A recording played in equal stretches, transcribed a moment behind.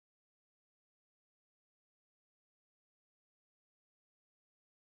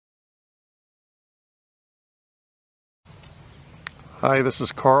Hi, this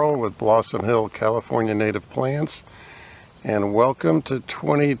is Carl with Blossom Hill California Native Plants, and welcome to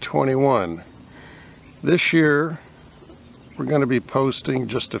 2021. This year we're going to be posting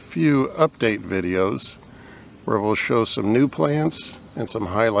just a few update videos where we'll show some new plants and some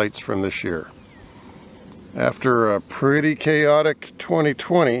highlights from this year. After a pretty chaotic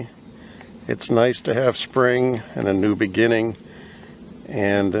 2020, it's nice to have spring and a new beginning,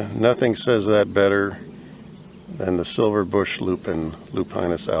 and nothing says that better than the silver bush lupin,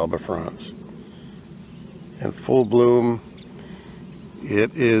 Lupinus albifrons. In full bloom.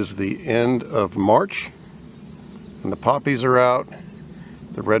 It is the end of March, and the poppies are out,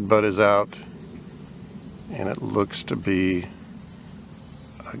 the red bud is out, and it looks to be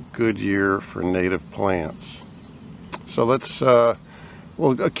a good year for native plants. So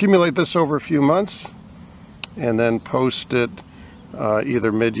we'll accumulate this over a few months and then post it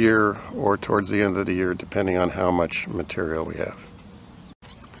either mid-year or towards the end of the year, depending on how much material we have.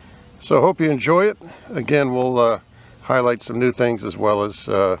 So I hope you enjoy it. Again, we'll highlight some new things as well as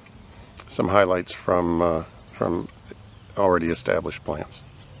some highlights from already established plants.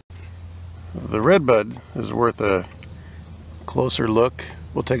 The redbud is worth a closer look.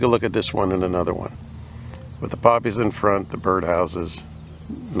 We'll take a look at this one and another one. With the poppies in front, the birdhouses,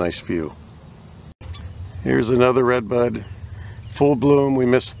 nice view. Here's another redbud. Full bloom. We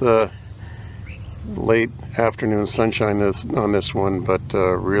missed the late afternoon sunshine on this one, but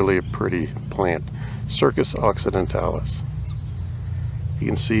really a pretty plant. Circus occidentalis. You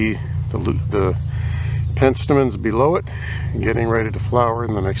can see the penstemons below it getting ready to flower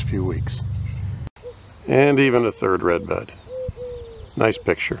in the next few weeks. And even a third redbud. Nice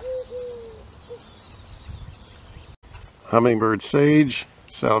picture. Hummingbird sage,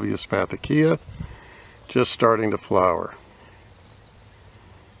 Salvia spathicea, just starting to flower.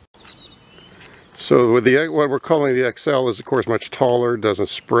 So with what we're calling the XL is of course much taller, doesn't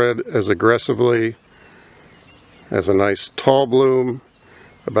spread as aggressively, has a nice tall bloom,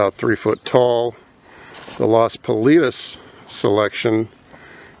 about 3 foot tall. The Las Politas selection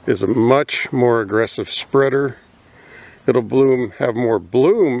is a much more aggressive spreader. It'll have more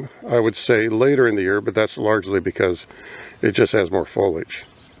bloom, I would say, later in the year, but that's largely because it just has more foliage.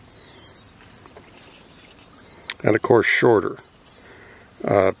 And of course shorter.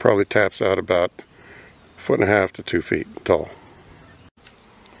 Probably taps out about 1.5 to 2 feet tall.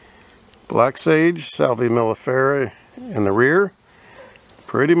 Black sage, Salvia mellifera in the rear,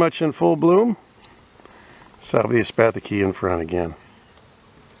 pretty much in full bloom. Salvia spathicea in front again.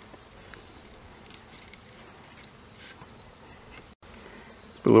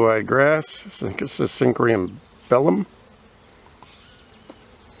 Blue-eyed grass, Syncyrium bellum.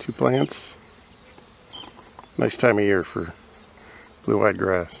 2 plants. Nice time of year for blue-eyed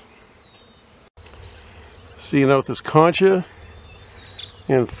grass. Ceanothus concha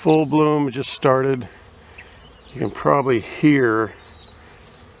in full bloom, just started. You can probably hear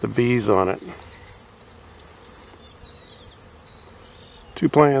the bees on it. 2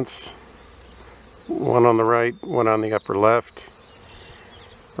 plants, one on the right, one on the upper left.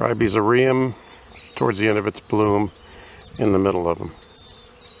 Ribes aureum towards the end of its bloom, in the middle of them.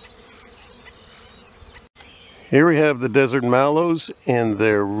 Here we have the desert mallows, and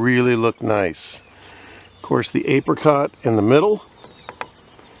they really look nice. Of course, the apricot in the middle.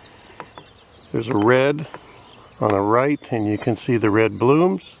 There's a red on the right, and you can see the red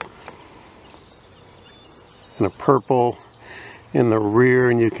blooms. And a purple in the rear,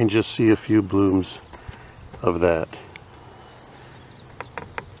 and you can just see a few blooms of that.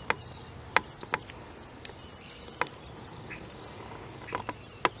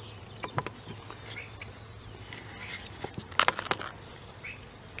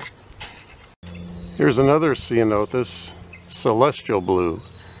 Here's another Ceanothus, celestial blue.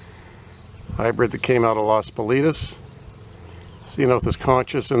 Hybrid that came out of Las Politas. Ceanothus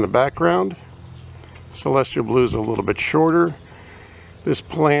concha in the background. Celestial blue is a little bit shorter. This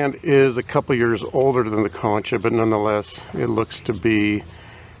plant is a couple years older than the concha, but nonetheless it looks to be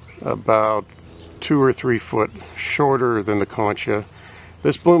about 2 or 3 foot shorter than the concha.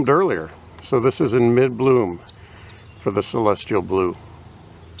 This bloomed earlier, so this is in mid-bloom for the celestial blue.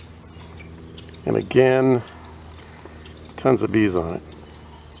 And again, tons of bees on it.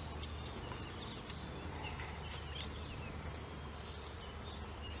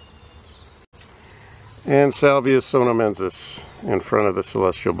 And Salvia sonomensis in front of the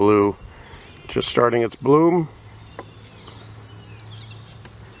celestial blue, just starting its bloom.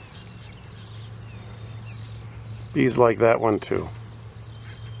 Bees like that one too.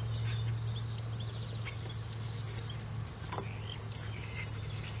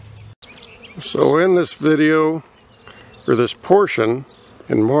 So in this video, for this portion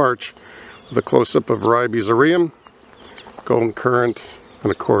in March with a close-up of Ribes aureum, golden currant,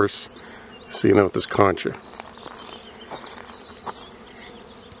 and of course Ceanothus concha.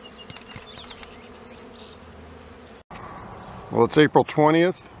 Well, it's April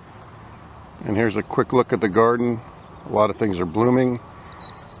 20th, and here's a quick look at the garden. A lot of things are blooming.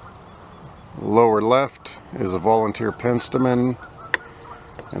 Lower left is a volunteer penstemon.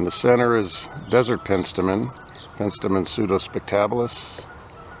 In the center is desert penstemon, Penstemon pseudospectabilis.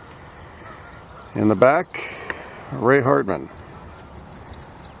 In the back, Ray Hartman,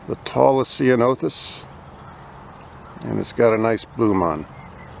 the tallest Ceanothus, and it's got a nice bloom on.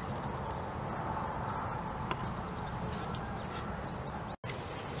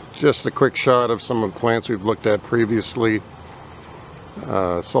 Just a quick shot of some of the plants we've looked at previously.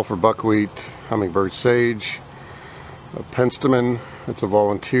 Sulfur buckwheat, hummingbird sage, a penstemon, it's a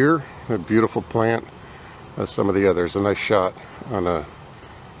volunteer, a beautiful plant. Some of the others, a nice shot on a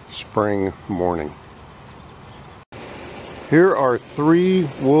spring morning. Here are 3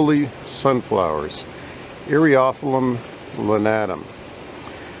 woolly sunflowers, Eriophyllum lanatum.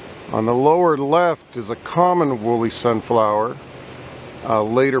 On the lower left is a common woolly sunflower,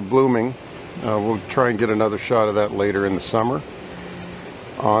 later blooming. We'll try and get another shot of that later in the summer.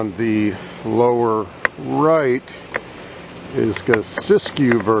 On the lower right is a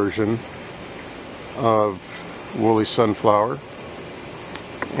siskiyou version of woolly sunflower,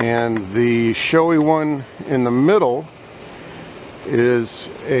 and the showy one in the middle is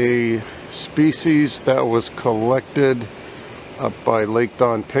a species that was collected up by Lake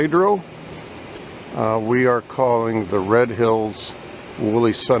Don Pedro. We are calling the Red Hills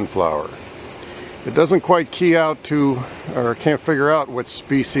woolly sunflower. It doesn't quite key out to, or can't figure out which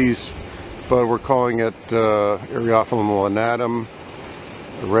species, but we're calling it Eriophyllum lanatum,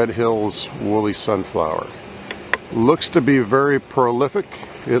 Red Hills woolly sunflower. Looks to be very prolific.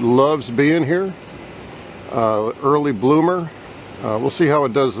 It loves being here. Early bloomer. We'll see how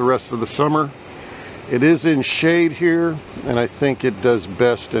it does the rest of the summer. It is in shade here, and I think it does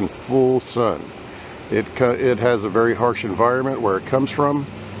best in full sun. It has a very harsh environment where it comes from,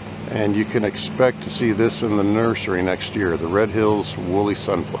 and you can expect to see this in the nursery next year, the Red Hills woolly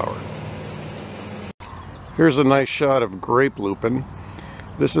sunflower. Here's a nice shot of grape lupin.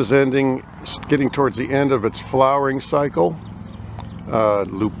 This is getting towards the end of its flowering cycle.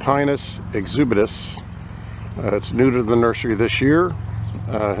 Lupinus exubitus. It's new to the nursery this year.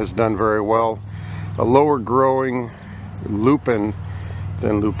 Has done very well. A lower growing lupin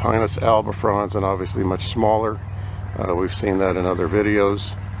than Lupinus albifrons, and obviously much smaller. We've seen that in other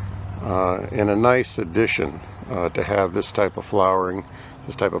videos. And a nice addition to have this type of flowering,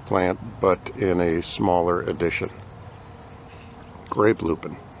 this type of plant, but in a smaller edition. Grape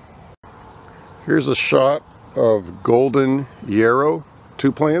lupin. Here's a shot of golden yarrow,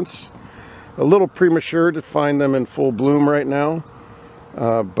 2 plants. A little premature to find them in full bloom right now,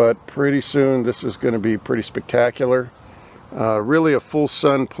 but pretty soon this is going to be pretty spectacular. Really a full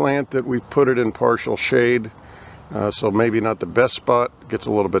sun plant that we put it in partial shade, so maybe not the best spot. Gets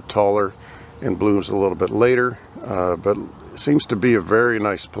a little bit taller and blooms a little bit later, but seems to be a very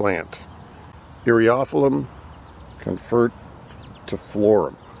nice plant. Eriophyllum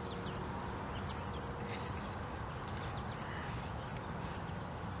convertiflorum.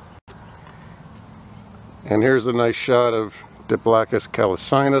 And here's a nice shot of Diplacus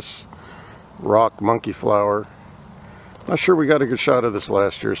calicinus, rock monkey flower. Not sure we got a good shot of this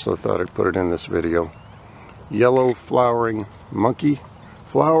last year, so I thought I'd put it in this video. Yellow flowering monkey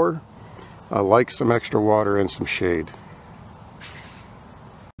flower. I like some extra water and some shade.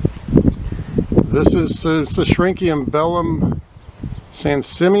 This is Syrinchium bellum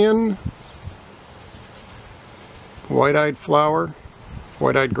sansimian, white-eyed flower,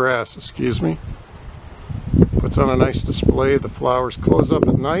 white-eyed grass, excuse me. Puts on a nice display. The flowers close up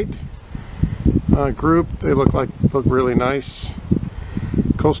at night. Grouped, they look really nice.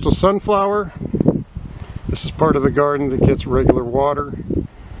 Coastal sunflower. This is part of the garden that gets regular water,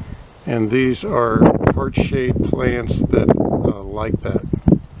 and these are part shade plants that like that.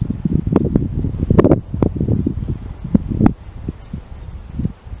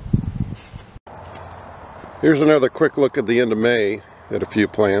 Here's another quick look at the end of May at a few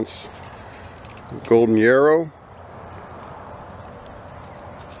plants. Golden yarrow,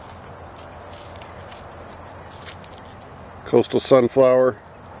 coastal sunflower,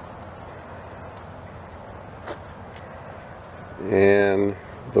 and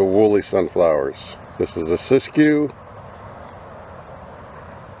the woolly sunflowers. This is a siskiyou.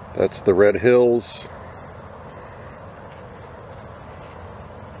 That's the Red Hills.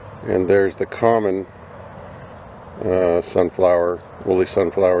 And there's the common sunflower, woolly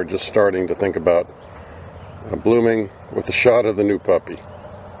sunflower, just starting to think about blooming, with a shot of the new puppy.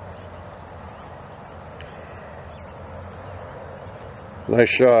 Nice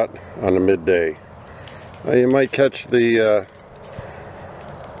shot on a midday. You might catch the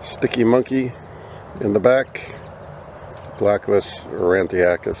sticky monkey in the back, Blacklist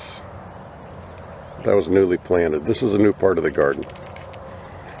Aurantiacus. That was newly planted. This is a new part of the garden.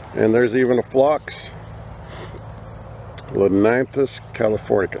 And there's even a phlox, Lonanthus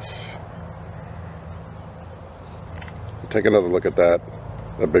californicus. Take another look at that,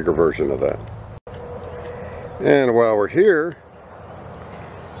 a bigger version of that. And while we're here,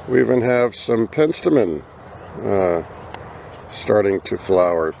 we even have some penstemon starting to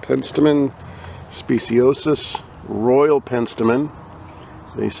flower. Penstemon speciosus, royal penstemon.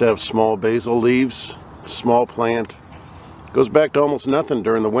 These have small basal leaves, small plant. Goes back to almost nothing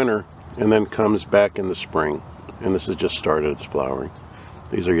during the winter and then comes back in the spring. And this has just started its flowering.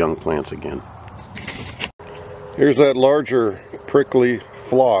 These are young plants again. Here's that larger prickly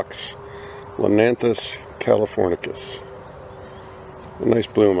phlox, Lonanthus californicus. A nice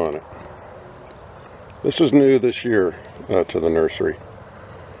bloom on it. This is new this year to the nursery.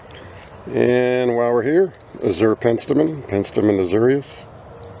 And while we're here, azure penstemon, Penstemon azureus,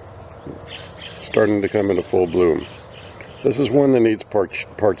 starting to come into full bloom. This is one that needs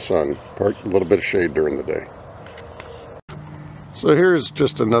part sun, a little bit of shade during the day. So here's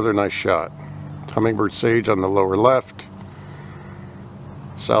just another nice shot. Hummingbird sage on the lower left,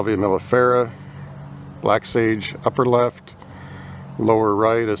 Salvia mellifera, black sage upper left, lower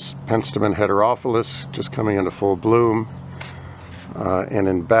right is Penstemon heterophilus, just coming into full bloom, and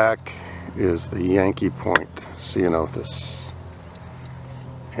in back is the Yankee Point ceanothus,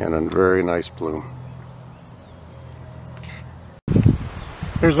 and a very nice bloom.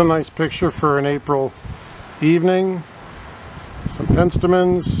 Here's a nice picture for an April evening. Some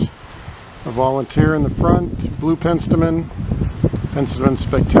penstemons, a volunteer in the front, blue penstemon, Penstemon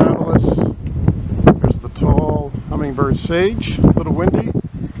spectabilis. There's the tall hummingbird sage, a little windy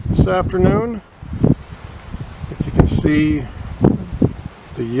this afternoon. If you can see,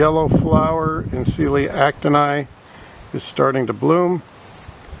 the yellow flower in Celia actini is starting to bloom.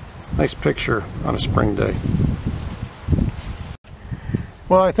 Nice picture on a spring day.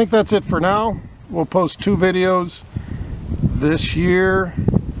 Well, I think that's it for now. We'll post 2 videos this year,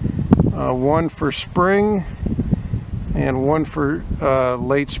 one for spring and one for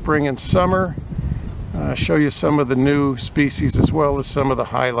late spring and summer. Show you some of the new species as well as some of the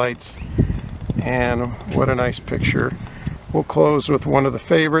highlights, and what a nice picture. We'll close with one of the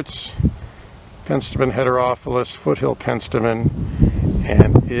favorites, Penstemon heterophilus, foothill penstemon,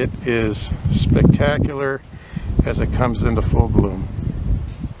 and it is spectacular as it comes into full bloom.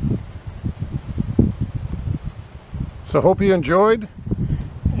 So hope you enjoyed,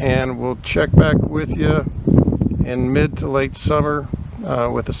 and we'll check back with you in mid to late summer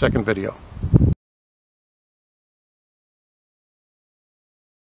with the second video.